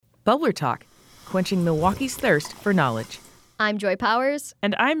Bubbler Talk, quenching Milwaukee's thirst for knowledge. I'm Joy Powers.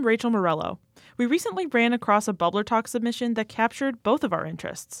 And I'm Rachel Morello. We recently ran across a Bubbler Talk submission that captured both of our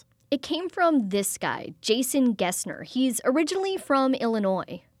interests. It came from this guy, Jason Gessner. He's originally from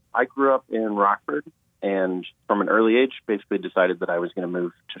Illinois. I grew up in Rockford, and from an early age, basically decided that I was going to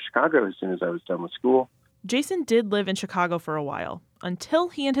move to Chicago as soon as I was done with school. Jason did live in Chicago for a while, until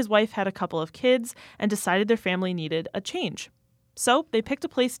he and his wife had a couple of kids and decided their family needed a change. So they picked a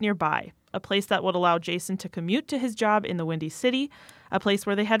place nearby, a place that would allow Jason to commute to his job in the Windy City, a place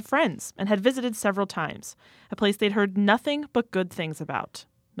where they had friends and had visited several times, a place they'd heard nothing but good things about.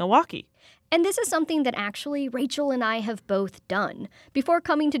 Milwaukee. And this is something that actually Rachel and I have both done. Before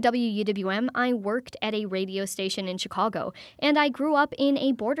coming to WUWM, I worked at a radio station in Chicago, and I grew up in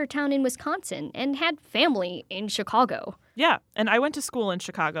a border town in Wisconsin and had family in Chicago. Yeah, and I went to school in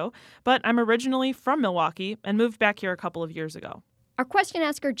Chicago, but I'm originally from Milwaukee and moved back here a couple of years ago. Our question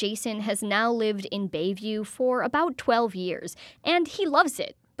asker Jason has now lived in Bayview for about 12 years, and he loves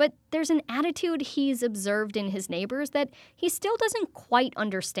it. But there's an attitude he's observed in his neighbors that he still doesn't quite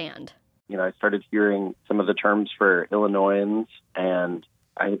understand. You know, I started hearing some of the terms for Illinoisans, and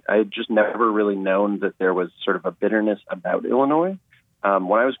I had just never really known that there was sort of a bitterness about Illinois.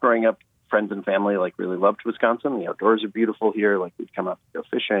 When I was growing up, friends and family really loved Wisconsin. The outdoors are beautiful here. We'd come up to go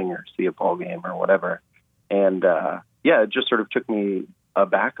fishing or see a ball game or whatever. And it just sort of took me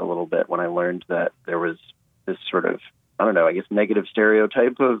aback a little bit when I learned that there was this sort of, negative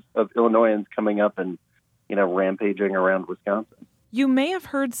stereotype of Illinoisans coming up and, rampaging around Wisconsin. You may have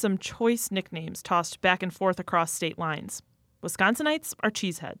heard some choice nicknames tossed back and forth across state lines. Wisconsinites are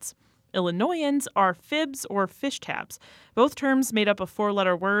cheeseheads. Illinoisans are fibs or fish tabs, both terms made up of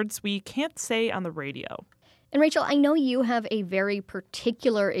four-letter words we can't say on the radio. And Rachel, I know you have a very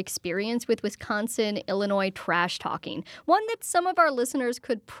particular experience with Wisconsin-Illinois trash talking, one that some of our listeners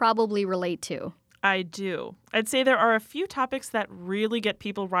could probably relate to. I do. I'd say there are a few topics that really get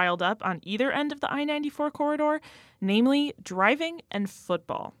people riled up on either end of the I-94 corridor, namely driving and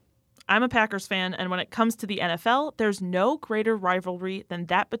football. I'm a Packers fan, and when it comes to the NFL, there's no greater rivalry than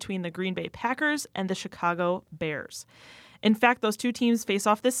that between the Green Bay Packers and the Chicago Bears. In fact, those two teams face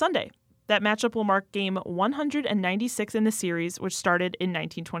off this Sunday. That matchup will mark game 196 in the series, which started in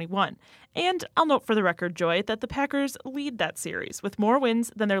 1921. And I'll note for the record, Joy, that the Packers lead that series with more wins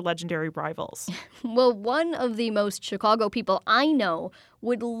than their legendary rivals. Well, one of the most Chicago people I know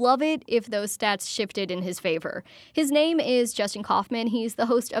would love it if those stats shifted in his favor. His name is Justin Kaufman. He's the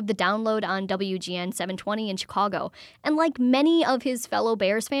host of The Download on WGN 720 in Chicago. And like many of his fellow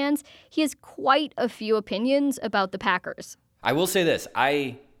Bears fans, he has quite a few opinions about the Packers. I will say this.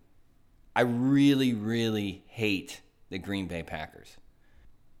 I really, really hate the Green Bay Packers.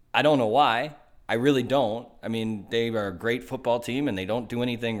 I don't know why. I really don't. I mean, they are a great football team, and they don't do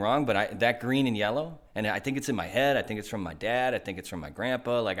anything wrong, but that green and yellow, and I think it's in my head. I think it's from my dad. I think it's from my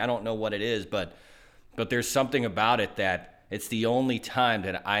grandpa. I don't know what it is, but there's something about it that it's the only time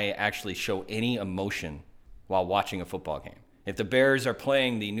that I actually show any emotion while watching a football game. If the Bears are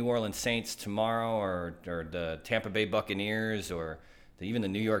playing the New Orleans Saints tomorrow or the Tampa Bay Buccaneers or even the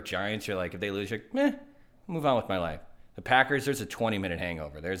New York Giants, you're if they lose, move on with my life. The Packers, there's a 20-minute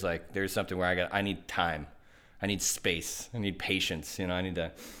hangover. There's something where I need time. I need space. I need patience. I need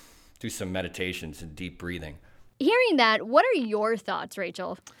to do some meditations and deep breathing. Hearing that, what are your thoughts,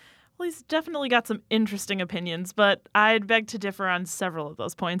 Rachel? Well, he's definitely got some interesting opinions, but I'd beg to differ on several of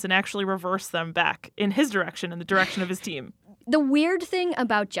those points and actually reverse them back in his direction and the direction of his team. The weird thing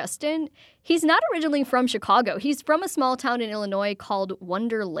about Justin, he's not originally from Chicago. He's from a small town in Illinois called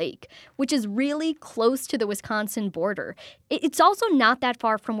Wonder Lake, which is really close to the Wisconsin border. It's also not that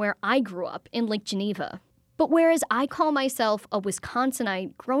far from where I grew up in Lake Geneva. But whereas I call myself a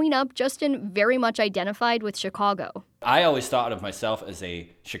Wisconsinite, growing up, Justin very much identified with Chicago. I always thought of myself as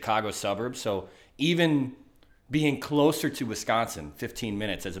a Chicago suburb, so even being closer to Wisconsin, 15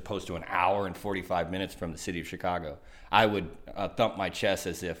 minutes as opposed to an hour and 45 minutes from the city of Chicago, I would thump my chest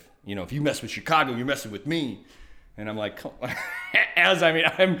as if, if you mess with Chicago, you're messing with me. And I'm like,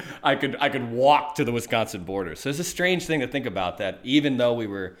 I could walk to the Wisconsin border. So it's a strange thing to think about that even though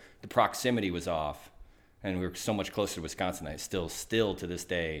the proximity was off and we were so much closer to Wisconsin, I still to this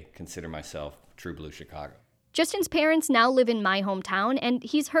day consider myself true blue Chicago. Justin's parents now live in my hometown, and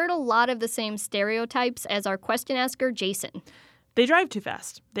he's heard a lot of the same stereotypes as our question asker, Jason. They drive too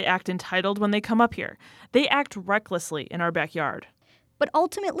fast. They act entitled when they come up here. They act recklessly in our backyard. But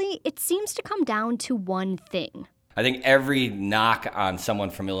ultimately, it seems to come down to one thing. I think every knock on someone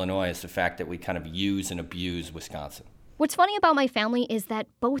from Illinois is the fact that we kind of use and abuse Wisconsin. What's funny about my family is that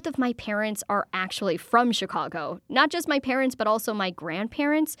both of my parents are actually from Chicago. Not just my parents, but also my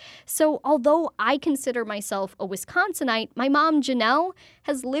grandparents. So although I consider myself a Wisconsinite, my mom, Janelle,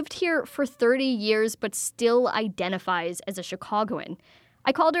 has lived here for 30 years but still identifies as a Chicagoan.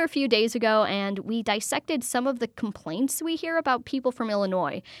 I called her a few days ago and we dissected some of the complaints we hear about people from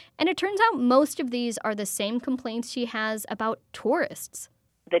Illinois. And it turns out most of these are the same complaints she has about tourists.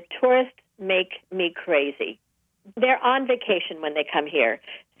 The tourists make me crazy. They're on vacation when they come here,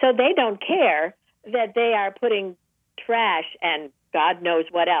 so they don't care that they are putting trash and God knows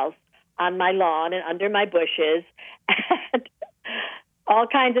what else on my lawn and under my bushes and all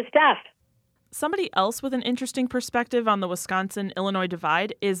kinds of stuff. Somebody else with an interesting perspective on the Wisconsin-Illinois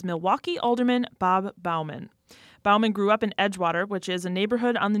divide is Milwaukee Alderman Bob Bauman. Bauman grew up in Edgewater, which is a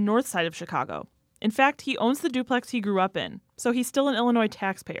neighborhood on the north side of Chicago. In fact, he owns the duplex he grew up in, so he's still an Illinois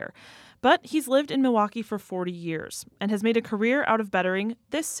taxpayer. But he's lived in Milwaukee for 40 years and has made a career out of bettering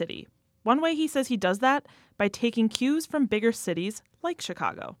this city. One way he says he does that, by taking cues from bigger cities like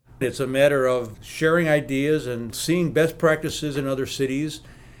Chicago. It's a matter of sharing ideas and seeing best practices in other cities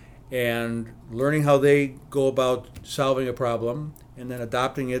and learning how they go about solving a problem and then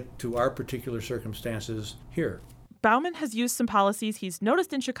adopting it to our particular circumstances here. Bauman has used some policies he's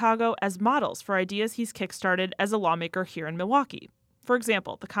noticed in Chicago as models for ideas he's kickstarted as a lawmaker here in Milwaukee. For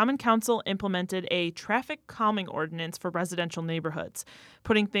example, the Common Council implemented a traffic calming ordinance for residential neighborhoods,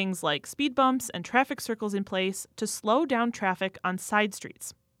 putting things like speed bumps and traffic circles in place to slow down traffic on side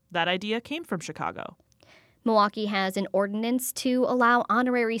streets. That idea came from Chicago. Milwaukee has an ordinance to allow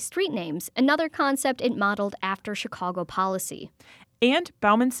honorary street names, another concept it modeled after Chicago policy. And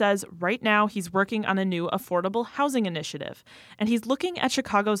Bauman says right now he's working on a new affordable housing initiative, and he's looking at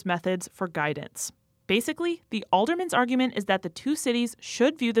Chicago's methods for guidance. Basically, the alderman's argument is that the two cities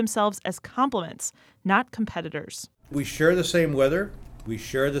should view themselves as complements, not competitors. We share the same weather, we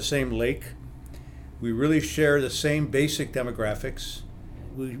share the same lake, we really share the same basic demographics.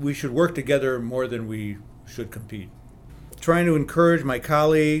 We should work together more than we should compete. Trying to encourage my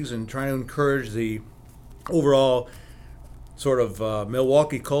colleagues and trying to encourage the overall sort of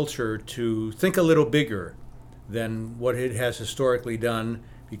Milwaukee culture to think a little bigger than what it has historically done,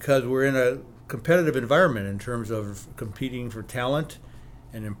 because we're in a competitive environment in terms of competing for talent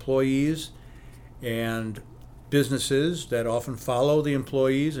and employees and businesses that often follow the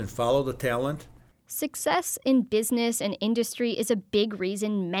employees and follow the talent. Success in business and industry is a big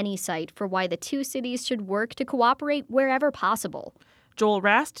reason many cite for why the two cities should work to cooperate wherever possible. Joel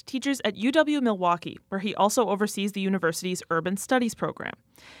Rast teaches at UW-Milwaukee, where he also oversees the university's urban studies program.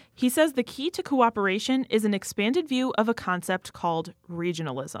 He says the key to cooperation is an expanded view of a concept called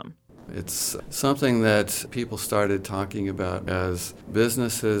regionalism. It's something that people started talking about as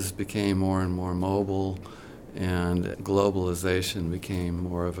businesses became more and more mobile and globalization became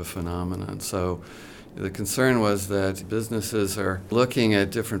more of a phenomenon. So the concern was that businesses are looking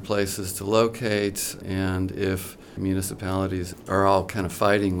at different places to locate, and if municipalities are all kind of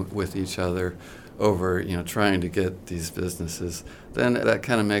fighting with each other over, trying to get these businesses, then that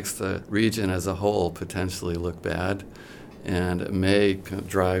kind of makes the region as a whole potentially look bad and may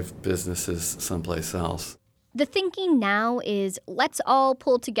drive businesses someplace else. The thinking now is let's all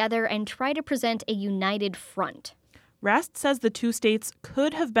pull together and try to present a united front. Rast says the two states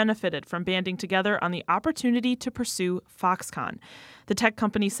could have benefited from banding together on the opportunity to pursue Foxconn, the tech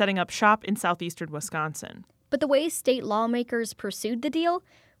company setting up shop in southeastern Wisconsin. But the way state lawmakers pursued the deal,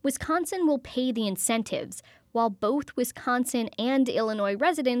 Wisconsin will pay the incentives, while both Wisconsin and Illinois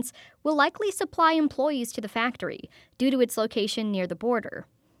residents will likely supply employees to the factory due to its location near the border.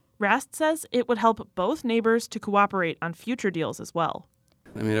 Rast says it would help both neighbors to cooperate on future deals as well.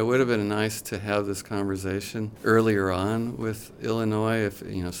 I mean, it would have been nice to have this conversation earlier on with Illinois, if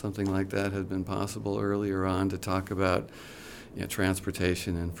something like that had been possible earlier on, to talk about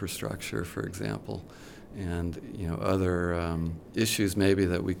transportation infrastructure, for example, and other issues maybe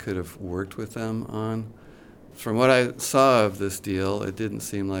that we could have worked with them on. From what I saw of this deal, it didn't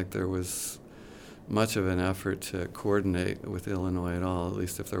seem like there was much of an effort to coordinate with Illinois at all. At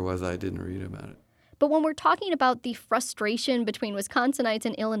least if there was, I didn't read about it. But when we're talking about the frustration between Wisconsinites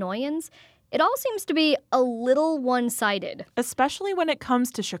and Illinoisans, it all seems to be a little one-sided. Especially when it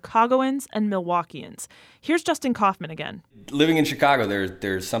comes to Chicagoans and Milwaukeeans. Here's Justin Kaufman again. Living in Chicago,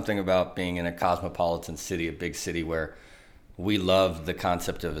 there's something about being in a cosmopolitan city, a big city, where we love the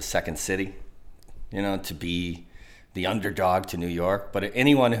concept of a second city, to be the underdog to New York. But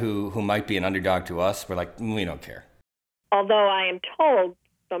anyone who might be an underdog to us, we're like, we don't care. Although I am told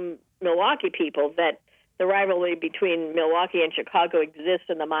from Milwaukee people that the rivalry between Milwaukee and Chicago exists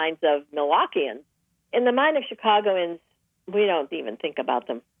in the minds of Milwaukeeans. In the mind of Chicagoans, We don't even think about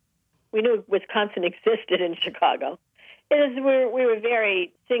them. We knew Wisconsin existed in Chicago. We were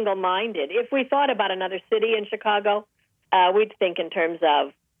very single-minded. If we thought about another city in Chicago, we'd think in terms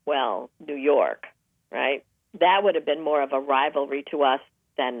of, well, New York, right? That would have been more of a rivalry to us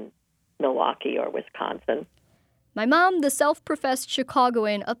than Milwaukee or Wisconsin. My mom, the self-professed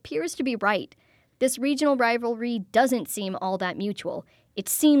Chicagoan, appears to be right. This regional rivalry doesn't seem all that mutual. It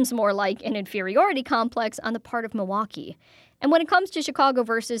seems more like an inferiority complex on the part of Milwaukee. And when it comes to Chicago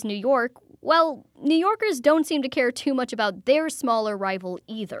versus New York, well, New Yorkers don't seem to care too much about their smaller rival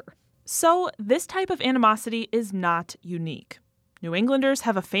either. So this type of animosity is not unique. New Englanders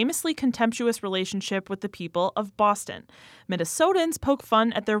have a famously contemptuous relationship with the people of Boston. Minnesotans poke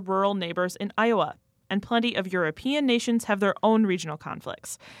fun at their rural neighbors in Iowa. And plenty of European nations have their own regional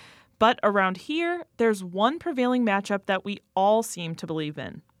conflicts. But around here, there's one prevailing matchup that we all seem to believe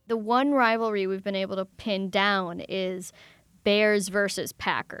in. The one rivalry we've been able to pin down is Bears versus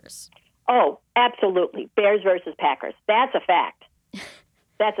Packers. Oh, absolutely. Bears versus Packers. That's a fact.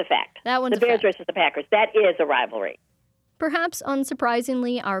 That's a fact. That one's the Bears versus the Packers. That is a rivalry. Perhaps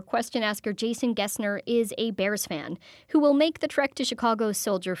unsurprisingly, our question asker Jason Gessner is a Bears fan who will make the trek to Chicago's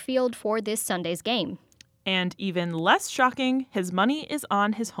Soldier Field for this Sunday's game. And even less shocking, his money is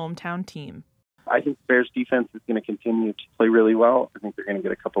on his hometown team. I think the Bears defense is going to continue to play really well. I think they're going to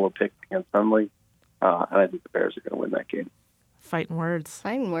get a couple of picks against Hundley, and I think the Bears are going to win that game. Fighting words.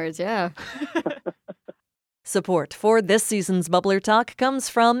 Fighting words, yeah. Support for this season's Bubbler Talk comes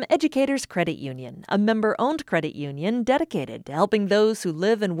from Educators Credit Union, a member-owned credit union dedicated to helping those who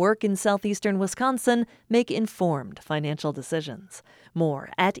live and work in southeastern Wisconsin make informed financial decisions. More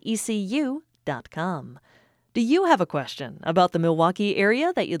at ecu.com. Do you have a question about the Milwaukee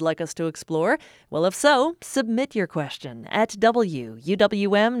area that you'd like us to explore? Well, if so, submit your question at wuwm.com,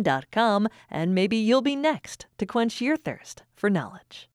 and maybe you'll be next to quench your thirst for knowledge.